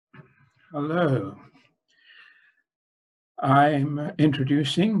Hello. I'm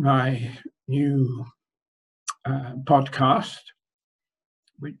introducing my new podcast,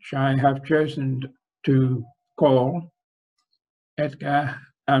 which I have chosen to call Edgar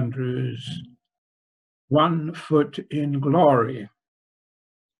Andrews' 1 Foot in Glory.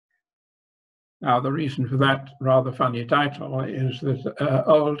 Now, the reason for that rather funny title is that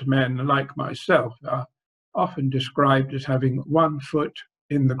old men like myself are often described as having 1 foot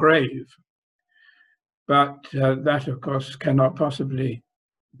in the grave. But that, of course, cannot possibly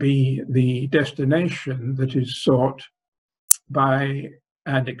be the destination that is sought by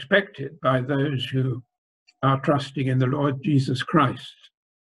and expected by those who are trusting in the Lord Jesus Christ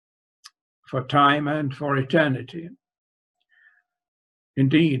for time and for eternity.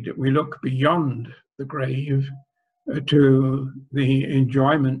 Indeed, we look beyond the grave to the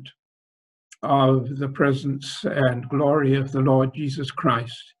enjoyment of the presence and glory of the Lord Jesus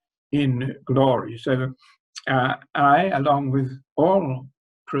Christ in glory. So I, along with all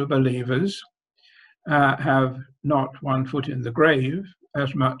true believers, have not 1 foot in the grave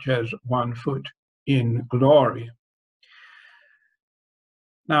as much as 1 foot in glory.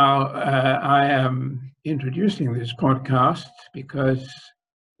 Now, I am introducing this podcast because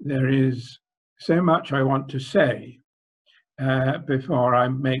there is so much I want to say before I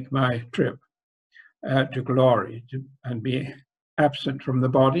make my trip to glory and be absent from the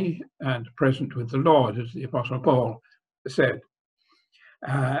body and present with the Lord, as the Apostle Paul said.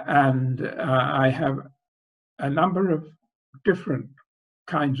 I have a number of different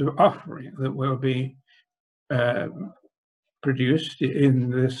kinds of offering that will be produced in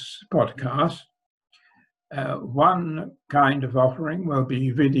this podcast. One kind of offering will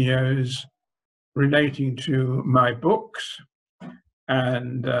be videos relating to my books,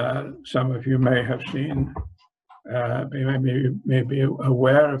 and some of you may have seen, may be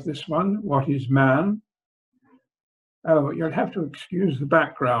aware of this one, What is Man? Oh, you'll have to excuse the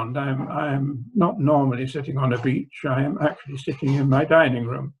background. I'm not normally sitting on a beach. I am actually sitting in my dining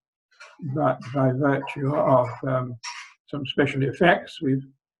room, but by virtue of some special effects, we've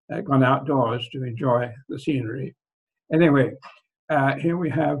gone outdoors to enjoy the scenery. Anyway, here we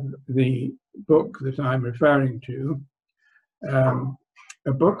have the book that I'm referring to,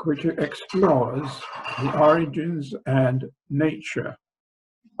 a book which explores the origins and nature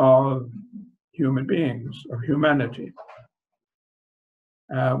of human beings, of humanity.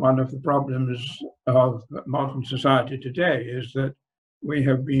 One of the problems of modern society today is that we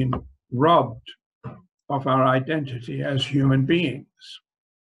have been robbed of our identity as human beings.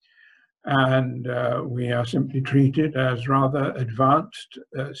 And we are simply treated as rather advanced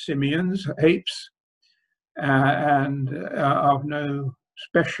simians, apes, and of no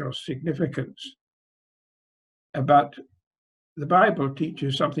special significance. But the Bible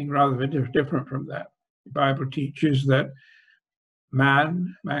teaches something rather different from that. The Bible teaches that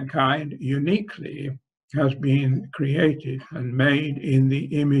mankind uniquely has been created and made in the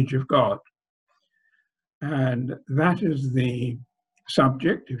image of God. And that is the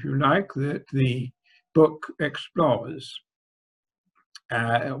subject, if you like, that the book explores.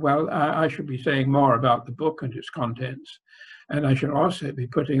 I should be saying more about the book and its contents, and I should also be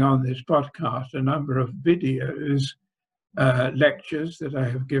putting on this podcast a number of videos, lectures that I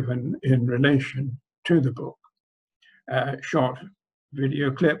have given in relation to the book, short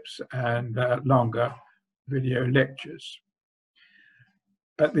video clips and longer video lectures.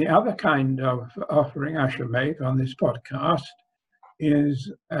 But the other kind of offering I shall make on this podcast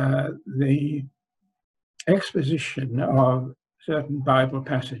is the exposition of certain Bible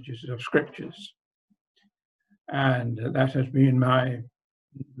passages of scriptures. And that has been my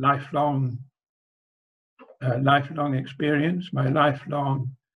lifelong experience, my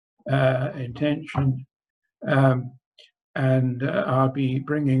lifelong intention. And I'll be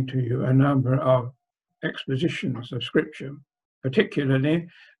bringing to you a number of expositions of scripture, particularly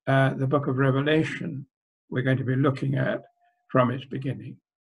the book of Revelation we're going to be looking at from its beginning.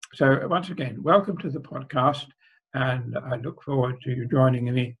 So once again, welcome to the podcast, and I look forward to you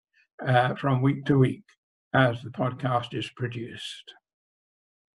joining me from week to week as the podcast is produced.